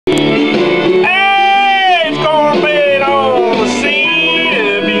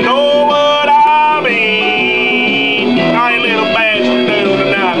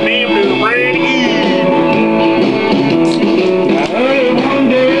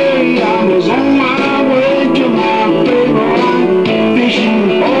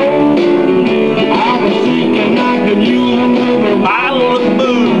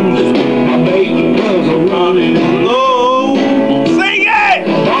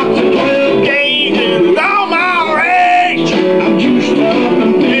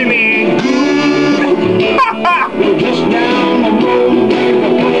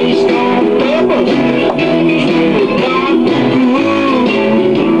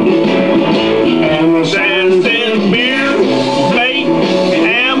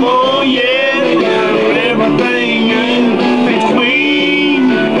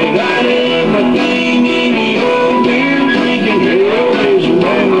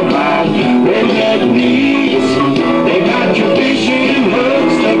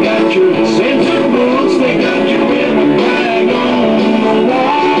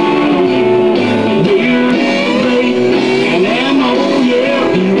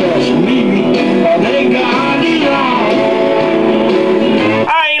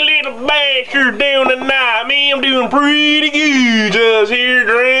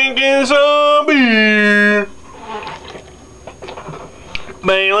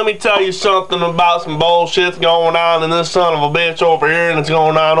Man, let me tell you something about some bullshit's going on in this son of a bitch over here and it's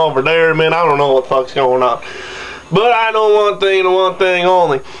going on over there. Man, I don't know what the fuck's going on. But I know one thing and one thing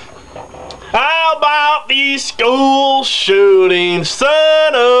only. How about these school shootings,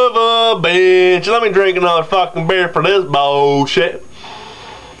 son of a bitch? Let me drink another fucking beer for this bullshit.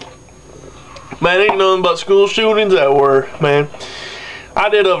 Man, ain't nothing but school shootings everywhere, man. I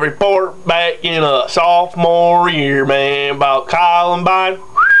did a report back in a sophomore year, man, about Columbine.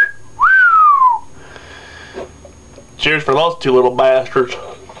 Cheers for those two little bastards.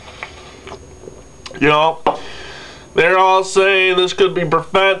 You know, they're all saying this could be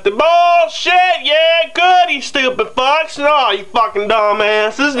prevented. Bullshit! Yeah, it could, you stupid fucks. No, you fucking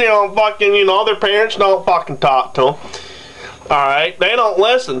dumbasses. They don't fucking, you know, their parents don't fucking talk to them. Alright, they don't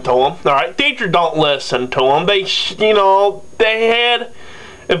listen to them. Alright, teachers don't listen to them. They, you know, they had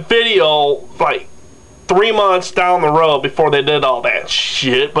a video like 3 months down the road before they did all that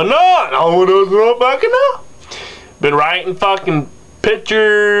shit. But no one doesn't fucking know. Been writing fucking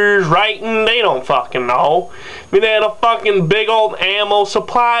pictures, writing, they don't fucking know. I mean, they had a fucking big old ammo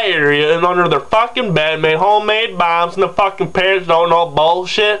supply area and under their fucking bed, made homemade bombs, and the fucking parents don't know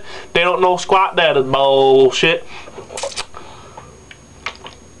bullshit. They don't know squat that is bullshit.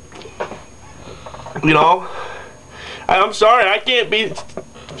 You know, I'm sorry, I can't be,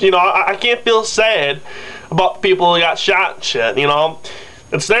 you know, I can't feel sad about people who got shot and shit, you know.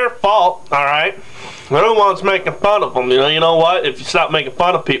 It's their fault, alright? They're the ones making fun of them, you know what? If you stop making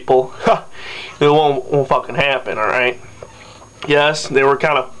fun of people, it won't fucking happen, alright? Yes, they were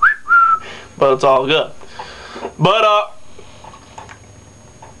kind of, but it's all good. But,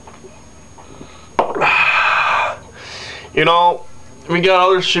 you know, we got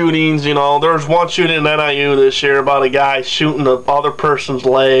other shootings, you know. There was one shooting in NIU this year about a guy shooting the other person's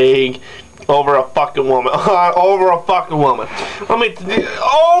leg over a fucking woman. Over a fucking woman. Over a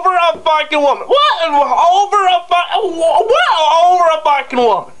fucking woman. What? Over a fucking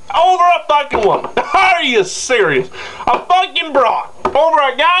woman. Over a fucking woman. Are you serious? A fucking broad. Over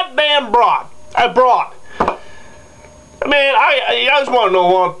a goddamn broad. A broad. Man, I just want to know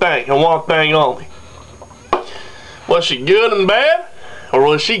one thing, and one thing only. Was she good and bad? Or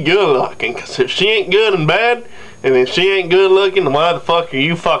was she good looking? Because if she ain't good and bad, and if she ain't good looking, then why the fuck are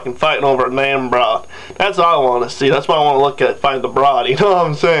you fucking fighting over a damn broad? That's all I want to see. That's why I want to look at it, find the broad. You know what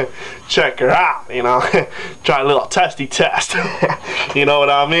I'm saying? Check her out, you know. Try a little testy test. You know what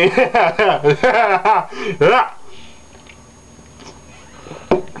I mean?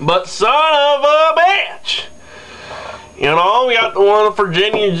 But son of a bitch. You know, we got the one in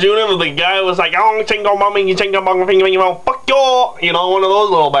Virginia Junior, the guy was like, oh, fuck you. You know, one of those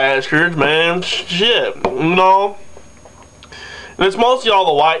little bastards, man. Shit, you know. And it's mostly all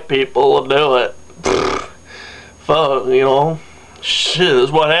the white people that do it. Fuck, you know. Shit, this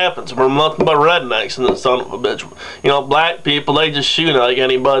is what happens. We're nothing but rednecks and this son of a bitch. You know, black people, they just shoot like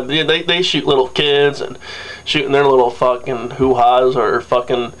anybody. They shoot little kids and shooting their little fucking hoo-has or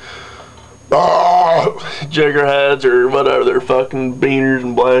fucking jiggerheads or whatever, they're fucking beaners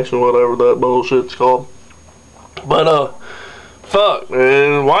and blacks and whatever that bullshit's called. But fuck,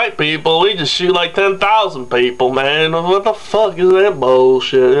 man, white people, we just shoot like 10,000 people, man. What the fuck is that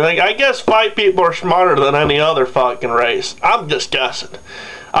bullshit? Like, I guess white people are smarter than any other fucking race. I'm just guessing.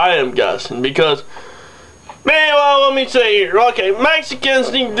 I am guessing because, man, well, let me say here. Okay,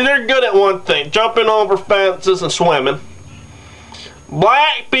 Mexicans, they're good at one thing: jumping over fences and swimming.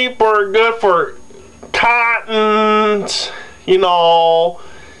 Black people are good for cotton, you know,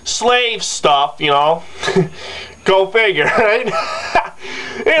 slave stuff, you know. Go figure, right?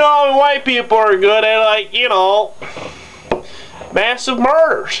 You know, white people are good at, like, you know, massive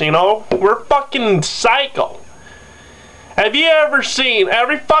murders, you know. We're fucking psycho. Have you ever seen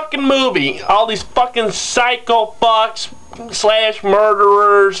every fucking movie, all these fucking psycho fucks /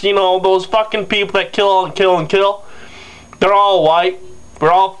 murderers, you know, those fucking people that kill and kill and kill? They're all white. We're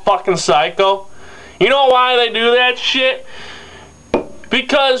all fucking psycho. You know why they do that shit?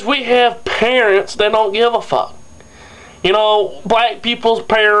 Because we have parents that don't give a fuck. You know, black people's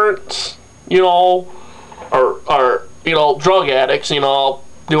parents, you know, are you know, drug addicts, you know,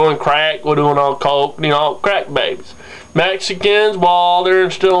 doing crack, we're doing on coke, you know, crack babies. Mexicans, well, they're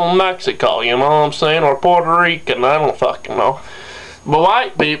still in Mexico, you know what I'm saying? Or Puerto Rican, I don't fucking know. But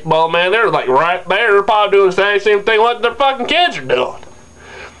white people, man, they're like right there. They're probably doing the same thing what their fucking kids are doing.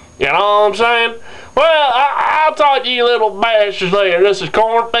 You know what I'm saying? Well, I'll talk to you little bastards later. This is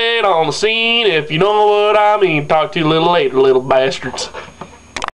Cornfed on the scene. If you know what I mean, talk to you a little later, little bastards.